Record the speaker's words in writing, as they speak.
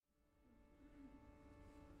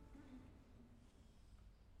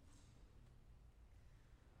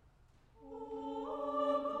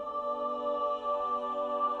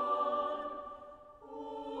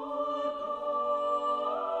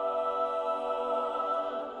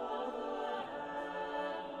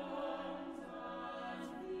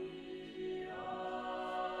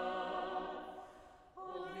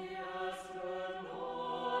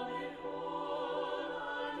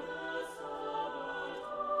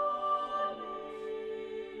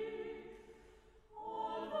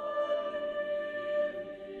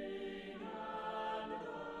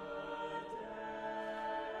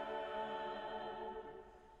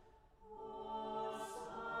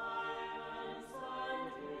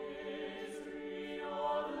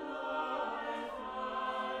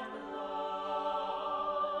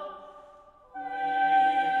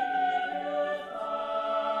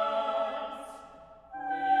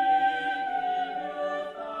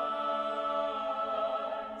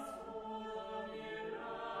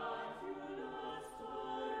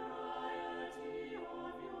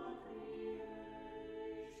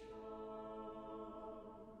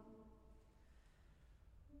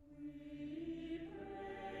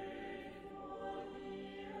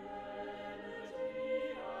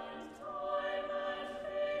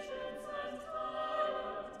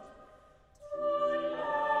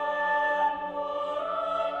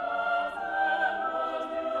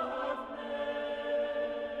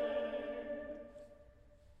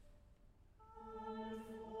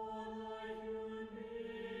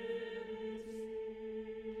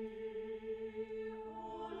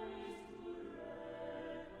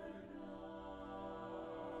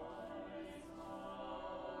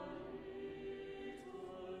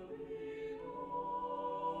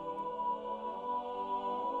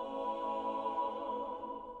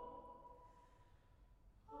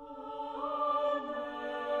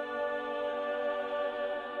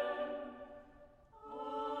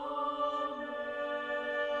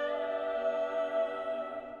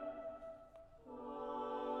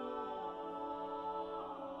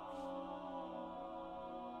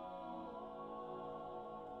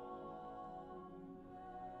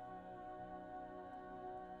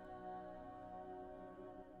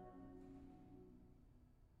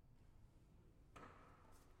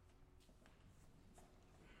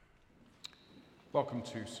Welcome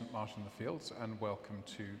to St Martin in the Fields and welcome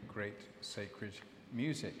to Great Sacred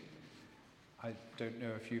Music. I don't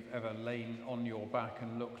know if you've ever lain on your back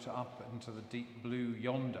and looked up into the deep blue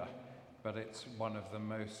yonder, but it's one of the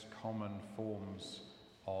most common forms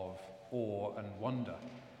of awe and wonder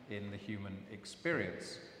in the human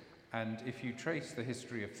experience. And if you trace the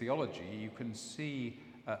history of theology, you can see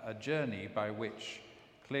a journey by which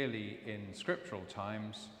clearly in scriptural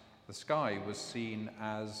times the sky was seen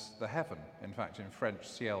as the heaven. In fact, in French,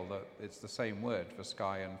 ciel, it's the same word for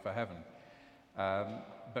sky and for heaven.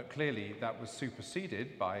 But clearly that was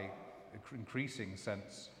superseded by an increasing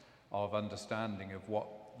sense of understanding of what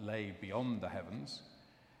lay beyond the heavens.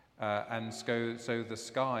 And so the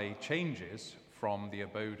sky changes from the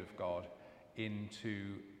abode of God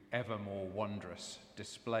into ever more wondrous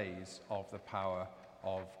displays of the power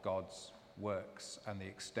of God's works and the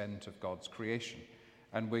extent of God's creation.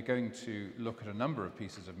 And we're going to look at a number of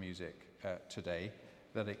pieces of music today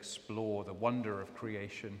that explore the wonder of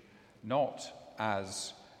creation, not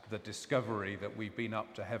as the discovery that we've been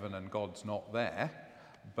up to heaven and God's not there,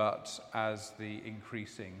 but as the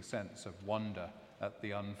increasing sense of wonder at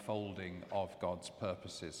the unfolding of God's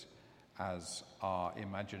purposes as our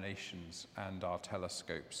imaginations and our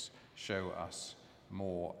telescopes show us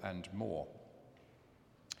more and more.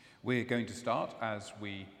 We're going to start, as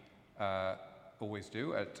we always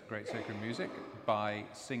do at Great Sacred Music, by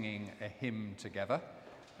singing a hymn together.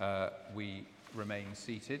 We remain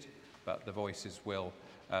seated, but the voices will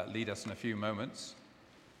lead us in a few moments.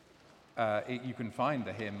 You can find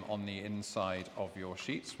the hymn on the inside of your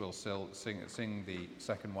sheets. We'll still sing the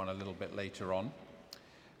second one a little bit later on.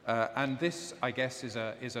 And this, I guess, is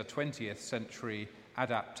a 20th century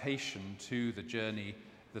adaptation to the journey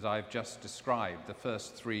that I've just described. The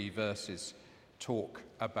first three verses talk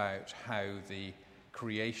about how the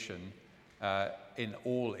creation, in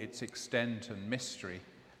all its extent and mystery,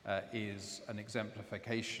 is an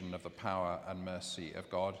exemplification of the power and mercy of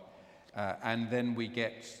God. And then we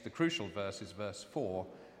get the crucial verses, verse 4,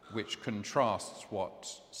 which contrasts what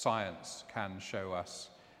science can show us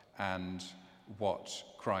and what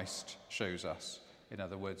Christ shows us. In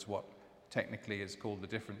other words, what technically is called the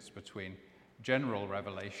difference between general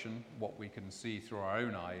revelation, what we can see through our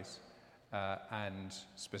own eyes, and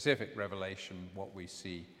specific revelation, what we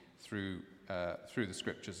see through the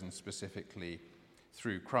scriptures and specifically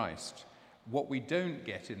through Christ. What we don't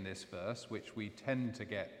get in this verse, which we tend to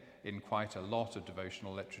get in quite a lot of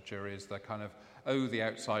devotional literature, is the kind of, the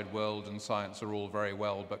outside world and science are all very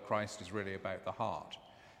well, but Christ is really about the heart.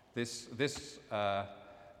 This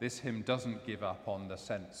hymn doesn't give up on the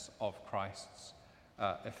sense of Christ's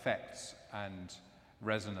effects and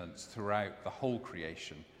resonance throughout the whole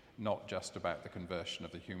creation, not just about the conversion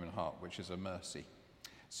of the human heart, which is a mercy.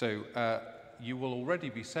 So you will already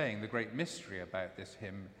be saying the great mystery about this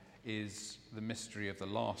hymn is the mystery of the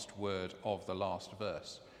last word of the last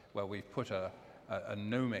verse, where we've put a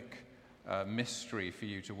gnomic mystery for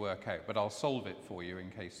you to work out. But I'll solve it for you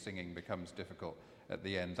in case singing becomes difficult at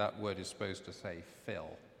the end. That word is supposed to say fill.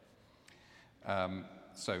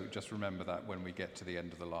 So just remember that when we get to the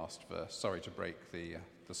end of the last verse. Sorry to break the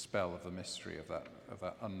spell of the mystery of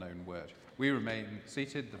that unknown word. We remain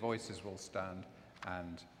seated, the voices will stand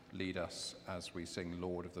and lead us as we sing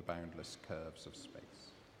Lord of the Boundless Curves of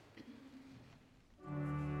Space.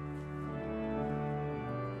 Amen.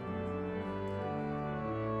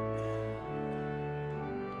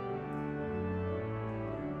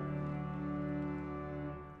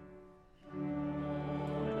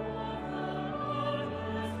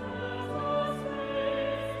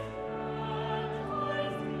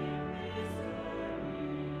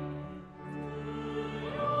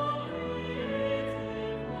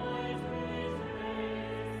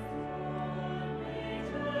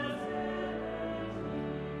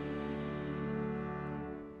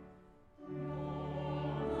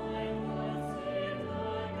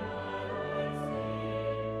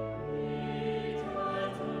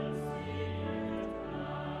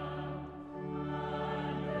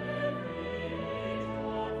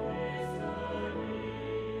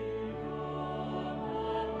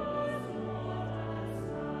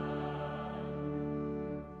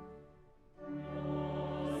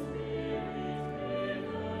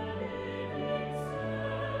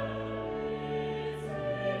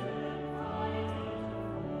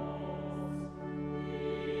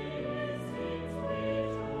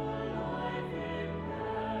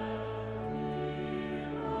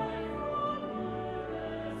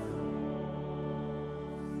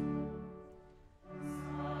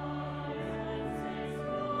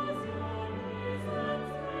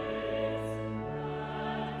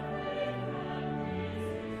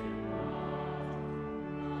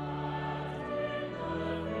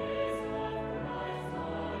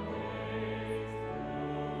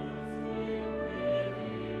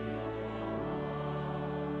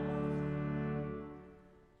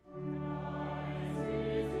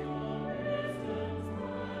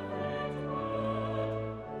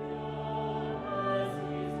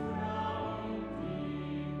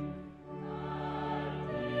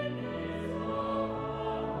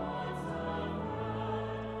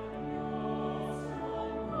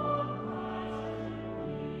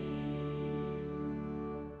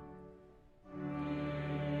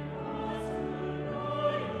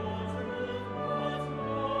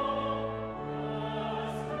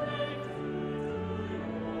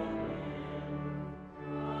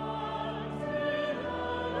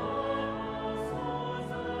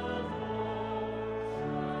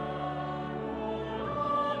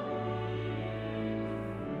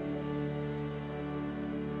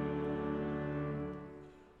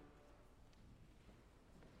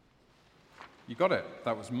 You got it.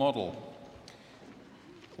 That was model.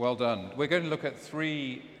 Well done. We're going to look at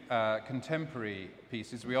three contemporary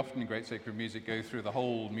pieces. We often in Great Sacred Music go through the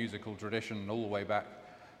whole musical tradition all the way back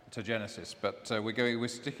to Genesis, but we're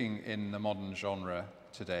sticking in the modern genre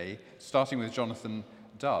today, starting with Jonathan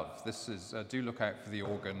Dove. This is, do look out for the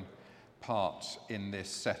organ part in this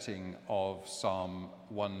setting of Psalm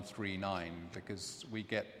 139, because we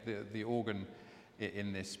get the organ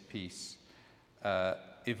in this piece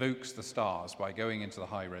evokes the stars by going into the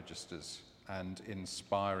high registers and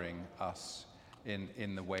inspiring us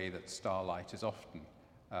in the way that starlight is often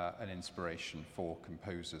an inspiration for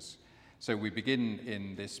composers. So we begin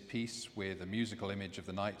in this piece with a musical image of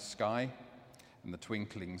the night sky and the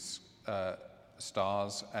twinkling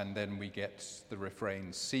stars, and then we get the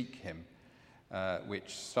refrain, "Seek him,"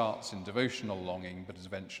 which starts in devotional longing but is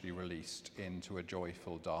eventually released into a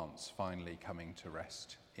joyful dance, finally coming to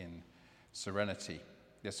rest in serenity.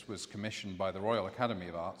 This was commissioned by the Royal Academy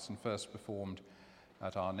of Arts and first performed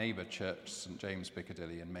at our neighbour church, St James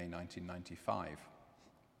Piccadilly, in May 1995.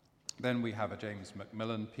 Then we have a James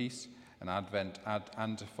MacMillan piece, an Advent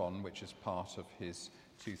antiphon, which is part of his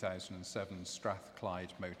 2007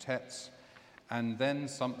 Strathclyde motets, and then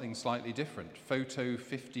something slightly different, Photo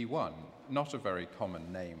 51, not a very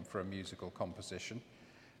common name for a musical composition,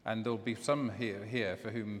 and there'll be some here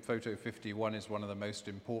for whom Photo 51 is one of the most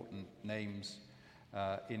important names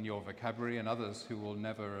in your vocabulary, and others who will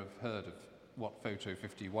never have heard of what Photo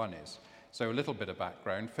 51 is. So a little bit of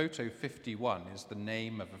background. Photo 51 is the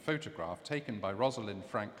name of a photograph taken by Rosalind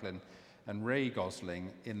Franklin and Ray Gosling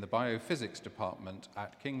in the biophysics department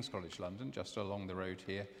at King's College London, just along the road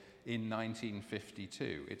here, in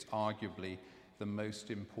 1952. It's arguably the most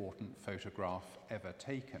important photograph ever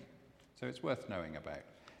taken, so it's worth knowing about.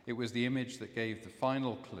 It was the image that gave the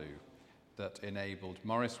final clue that enabled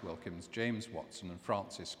Maurice Wilkins, James Watson, and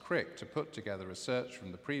Francis Crick to put together research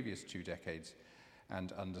from the previous 2 decades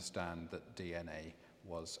and understand that DNA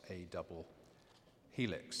was a double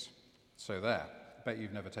helix. So there, I bet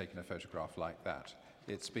you've never taken a photograph like that.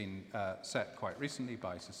 It's been set quite recently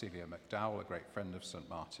by Cecilia McDowall, a great friend of St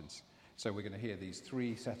Martin's. So we're going to hear these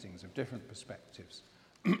 3 settings of different perspectives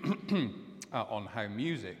on how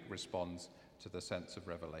music responds to the sense of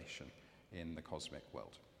revelation in the cosmic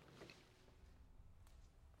world.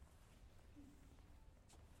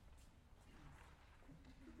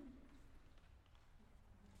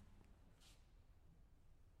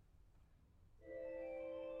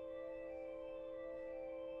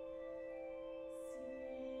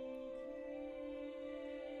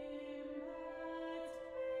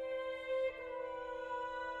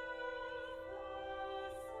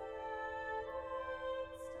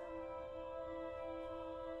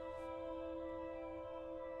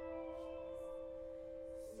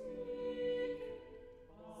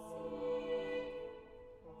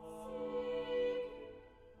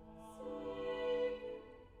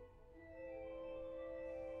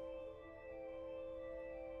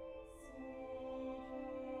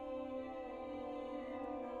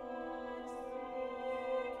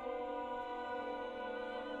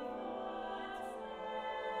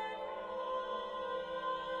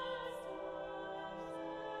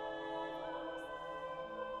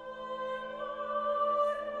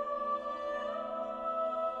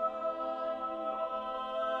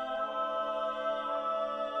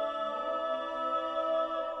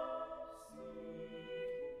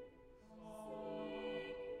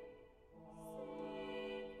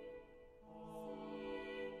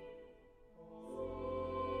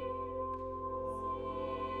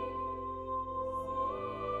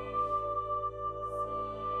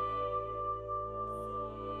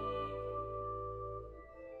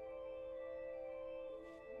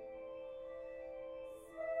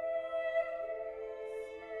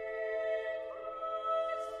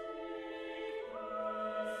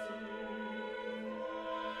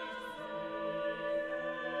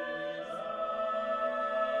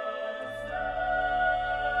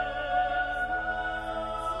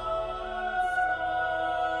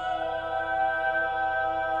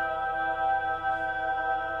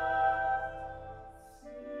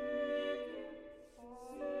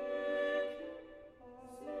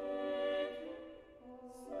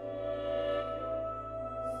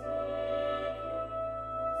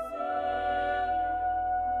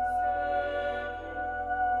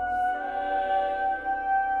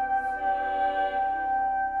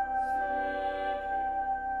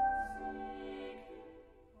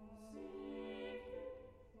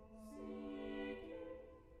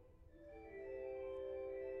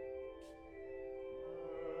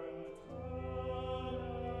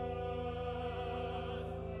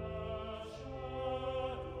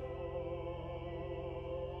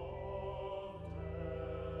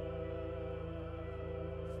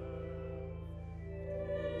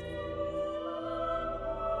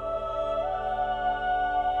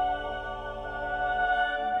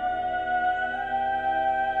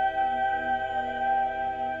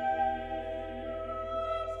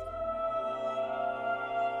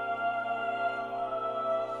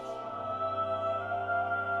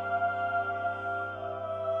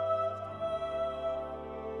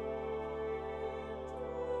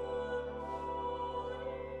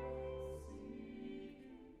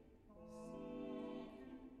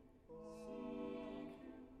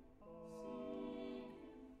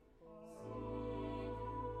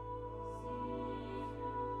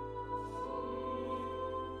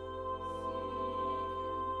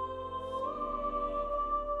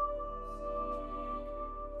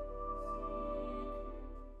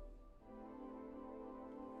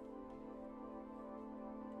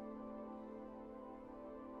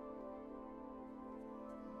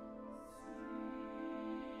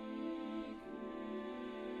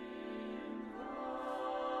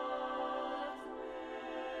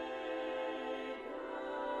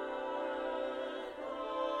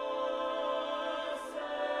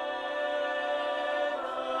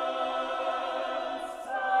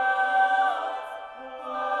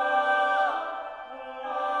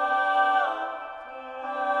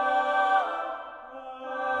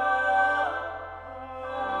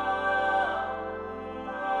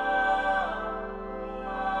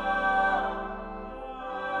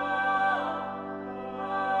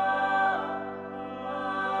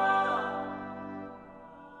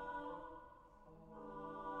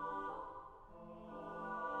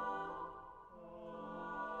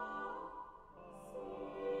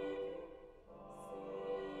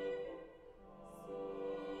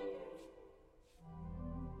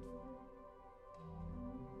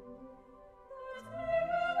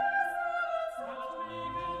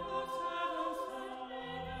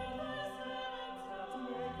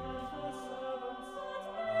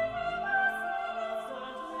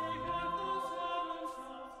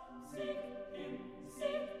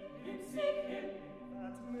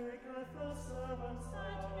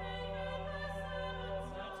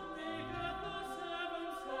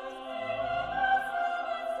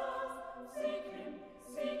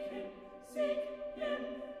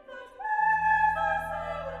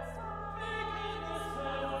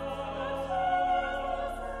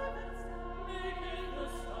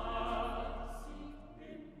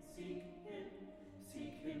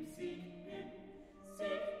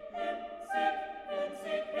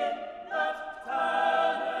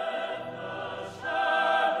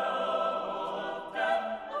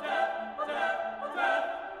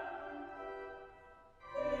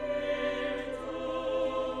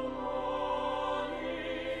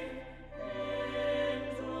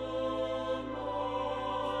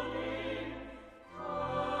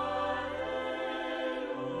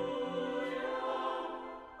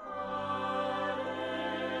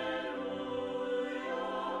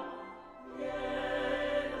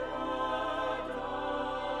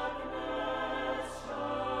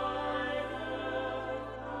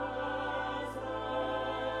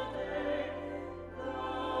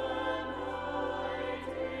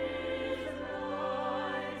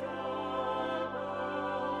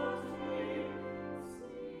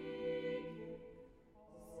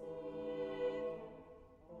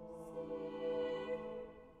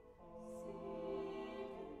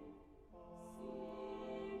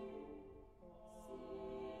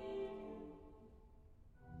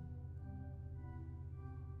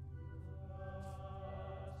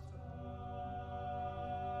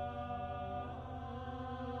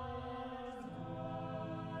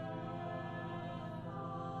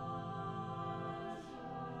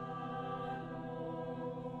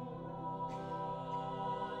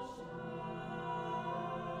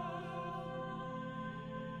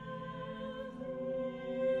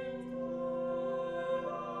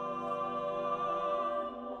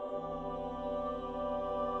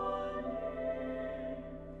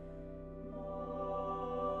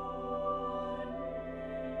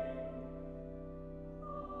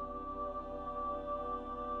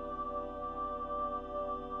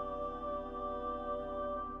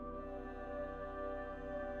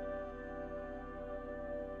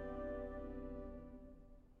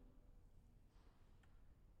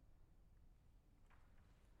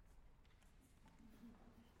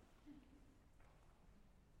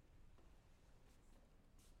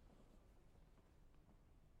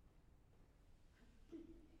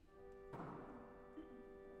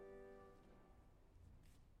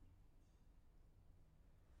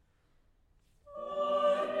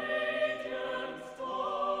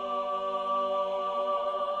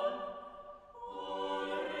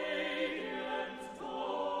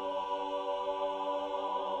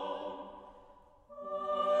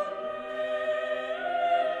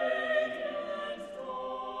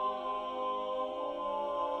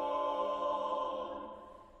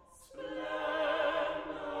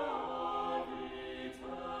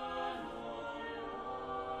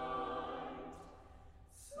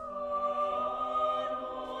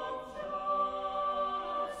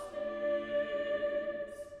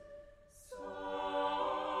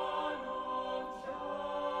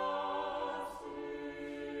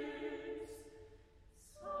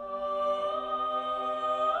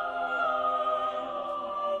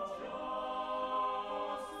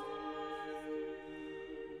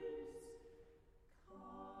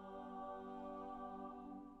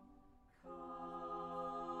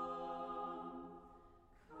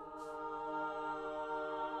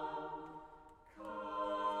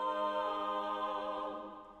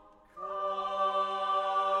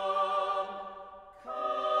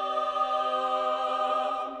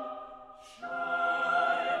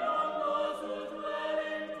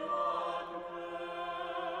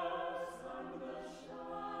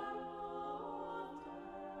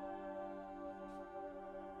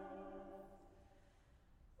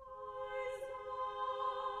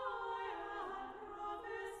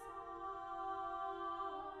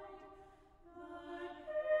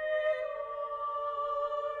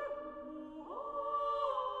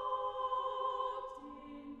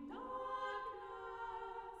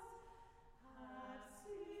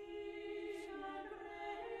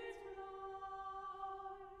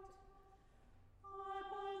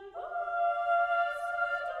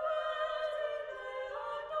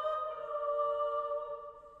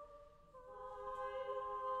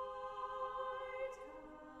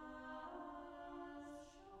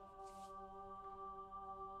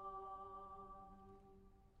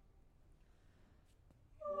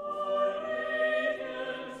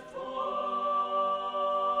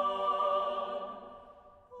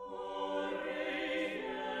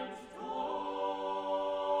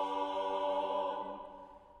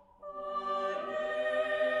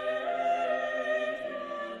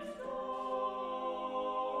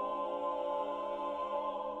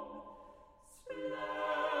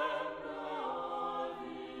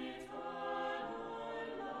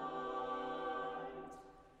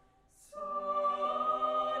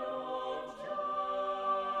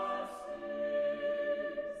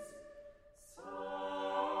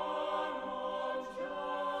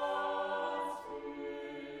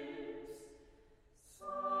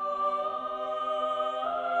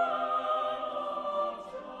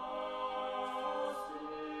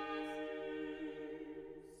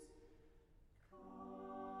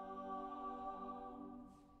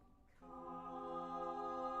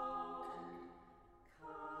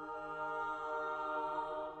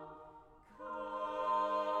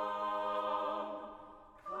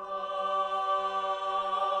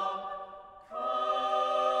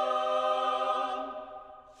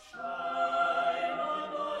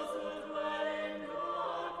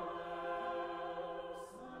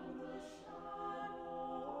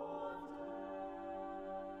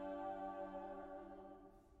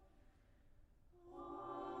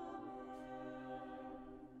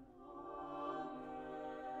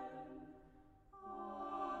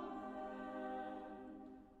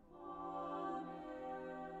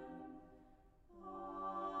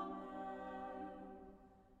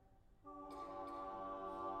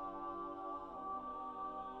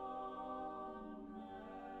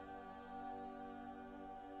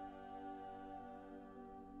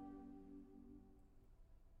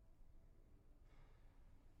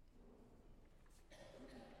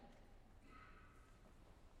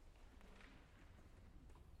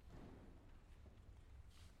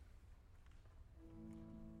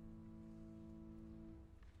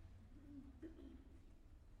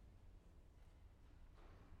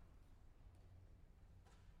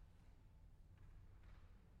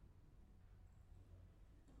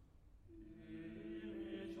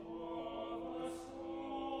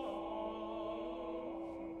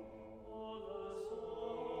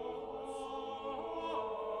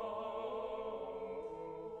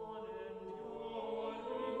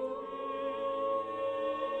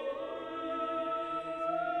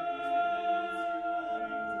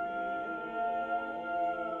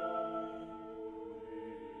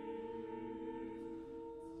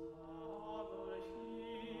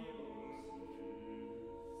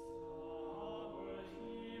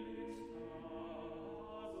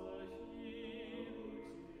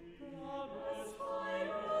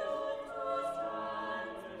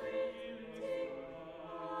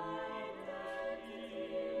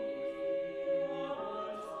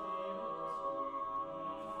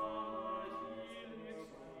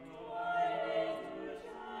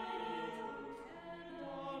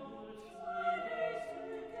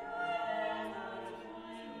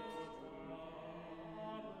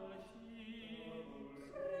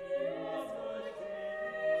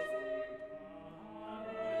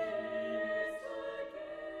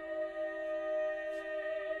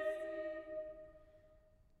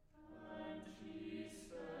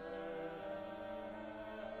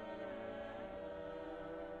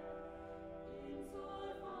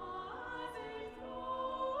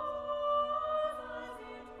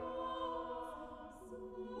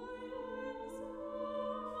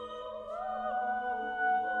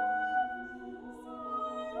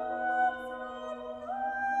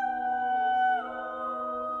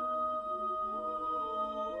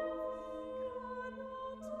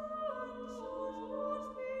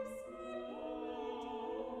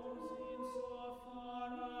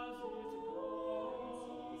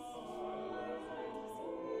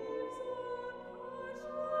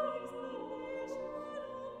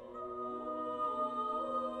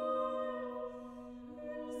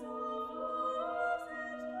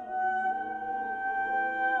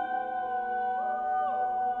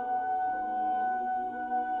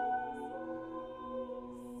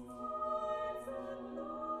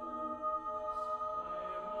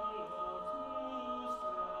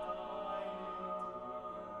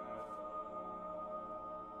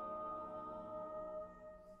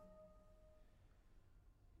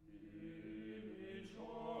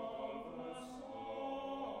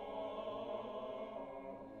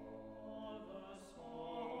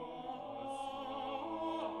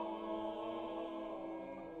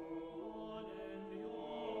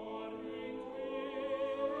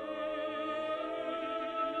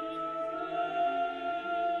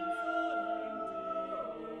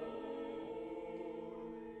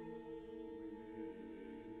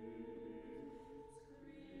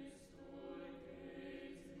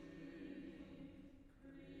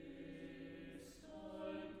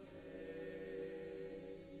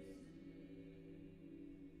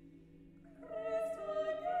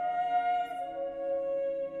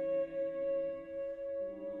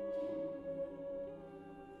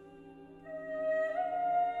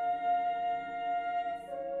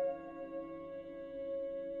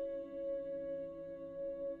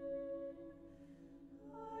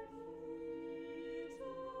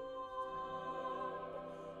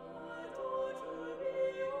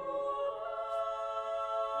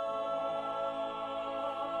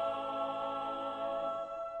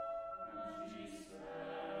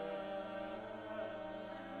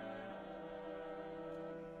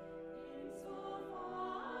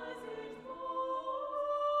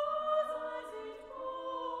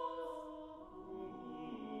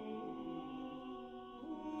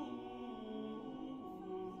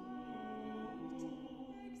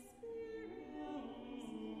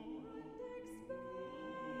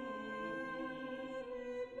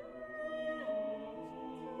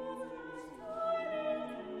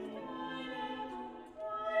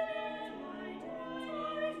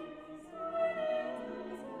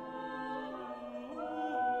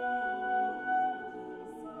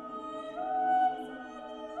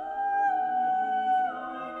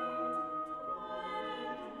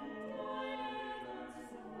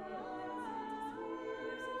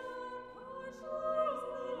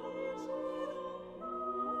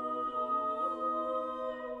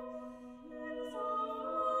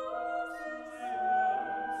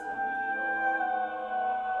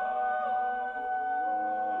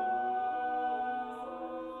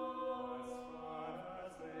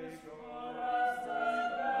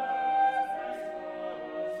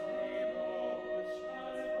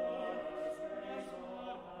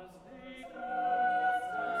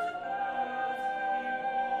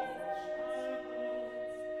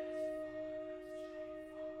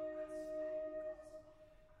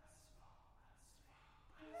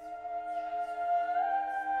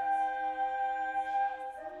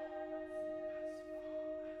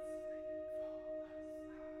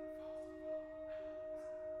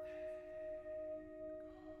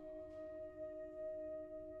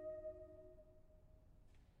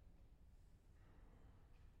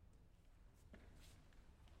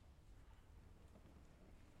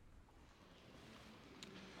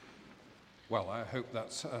 Well, I hope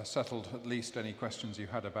that's settled at least any questions you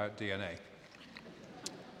had about DNA.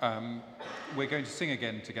 We're going to sing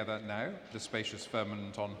again together now, The Spacious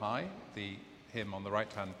Firmament on High, the hymn on the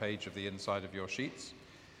right-hand page of the inside of your sheets.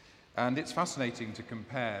 And it's fascinating to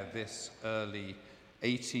compare this early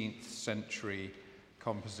 18th century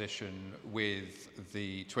composition with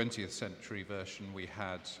the 20th century version we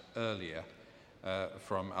had earlier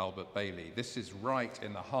from Albert Bailey. This is right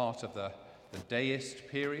in the heart of the Deist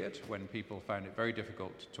period, when people found it very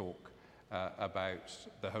difficult to talk about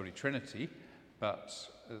the Holy Trinity, but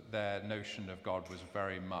their notion of God was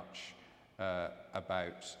very much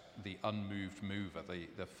about the unmoved mover,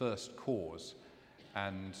 the first cause,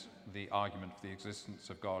 and the argument for the existence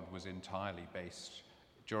of God was entirely based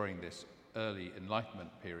during this early Enlightenment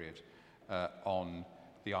period on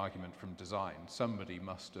the argument from design. Somebody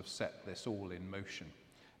must have set this all in motion.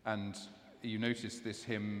 And you notice this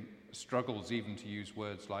hymn struggles even to use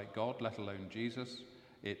words like God, let alone Jesus.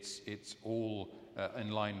 It's all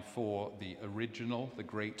in line 4, the original, the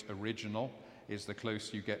great original, is the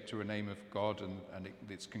closer you get to a name of God, and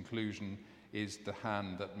its conclusion is the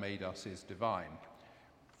hand that made us is divine.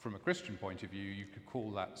 From a Christian point of view, you could call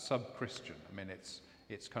that sub-Christian. I mean,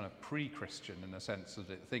 it's kind of pre-Christian in the sense that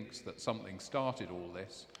it thinks that something started all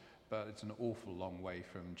this, but it's an awful long way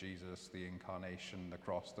from Jesus, the incarnation, the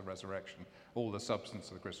cross, the resurrection, all the substance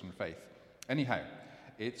of the Christian faith. Anyhow,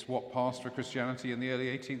 it's what passed for Christianity in the early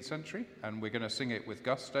 18th century, and we're going to sing it with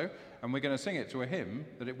gusto, and we're going to sing it to a hymn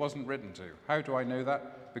that it wasn't written to. How do I know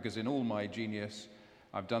that? Because in all my genius,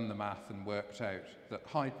 I've done the math and worked out that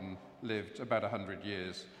Haydn lived about 100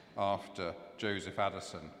 years after Joseph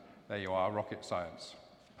Addison. There you are, rocket science,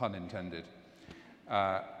 pun intended.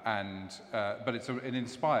 But it's an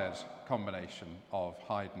inspired combination of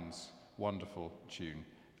Haydn's wonderful tune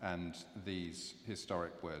and these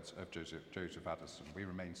historic words of Joseph Addison. We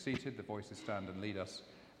remain seated, the voices stand and lead us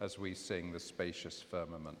as we sing The Spacious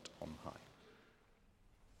Firmament on High.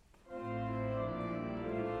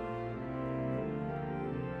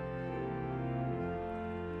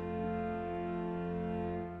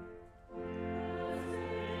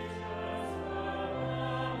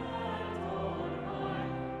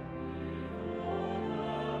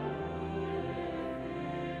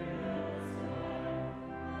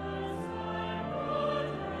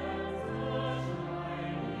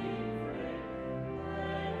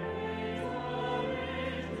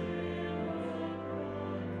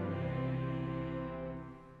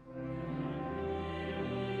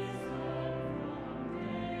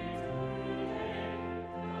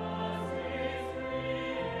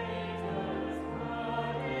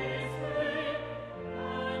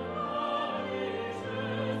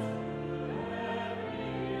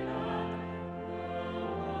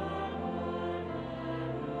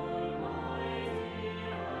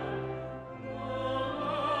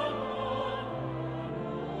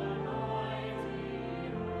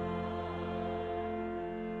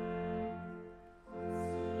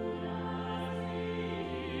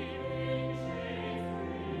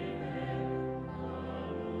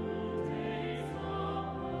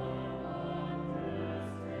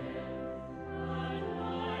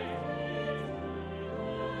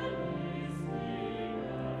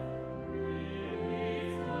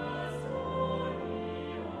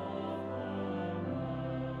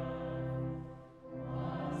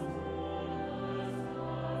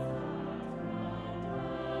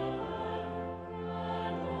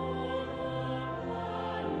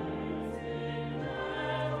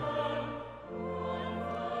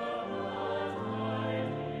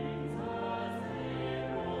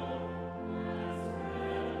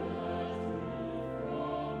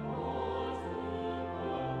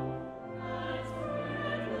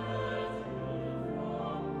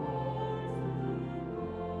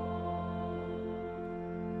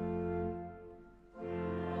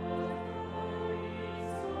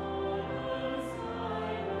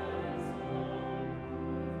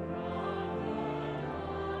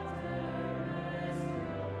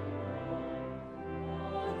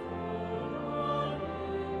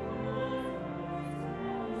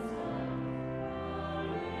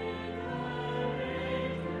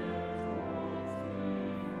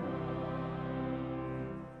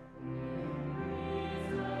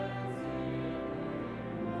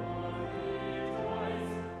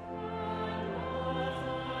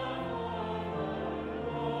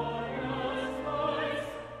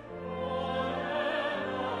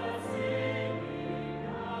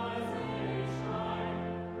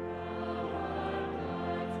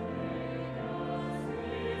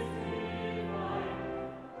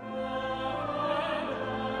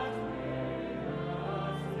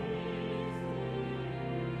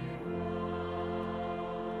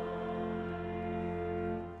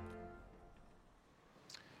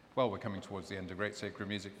 Well, we're coming towards the end of Great Sacred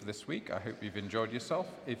Music for this week. I hope you've enjoyed yourself.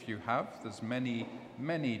 If you have, there's many,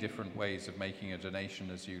 many different ways of making a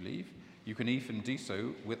donation as you leave. You can even do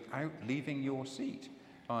so without leaving your seat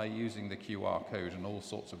by using the QR code and all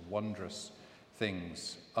sorts of wondrous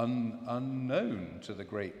things unknown to the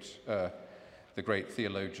great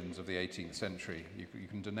theologians of the 18th century. You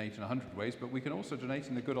can donate in 100 ways, but we can also donate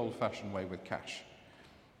in the good old-fashioned way with cash.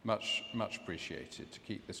 Much, much appreciated to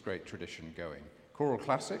keep this great tradition going. Choral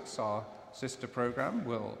Classics, our sister program,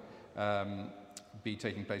 will be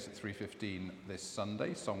taking place at 3:15 this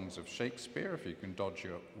Sunday. Songs of Shakespeare, if you can dodge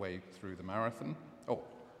your way through the marathon. Oh,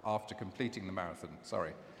 after completing the marathon,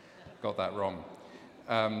 sorry, got that wrong.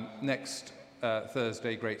 Next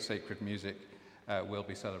Thursday, Great Sacred Music will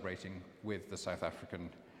be celebrating with the South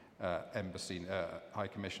African Embassy High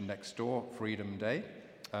Commission next door, Freedom Day,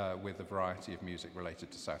 with a variety of music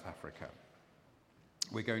related to South Africa.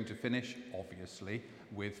 We're going to finish, obviously,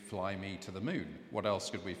 with Fly Me to the Moon. What else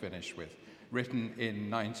could we finish with? Written in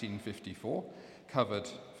 1954, covered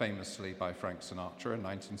famously by Frank Sinatra in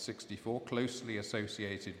 1964, closely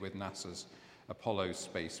associated with NASA's Apollo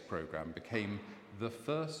space program, became the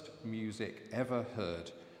first music ever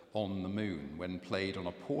heard on the moon when played on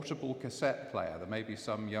a portable cassette player. There may be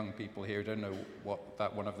some young people here who don't know what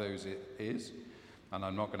that one of those is, and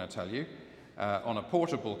I'm not going to tell you. On a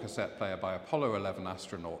portable cassette player by Apollo 11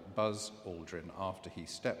 astronaut Buzz Aldrin after he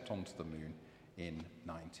stepped onto the moon in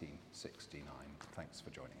 1969. Thanks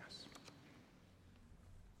for joining us.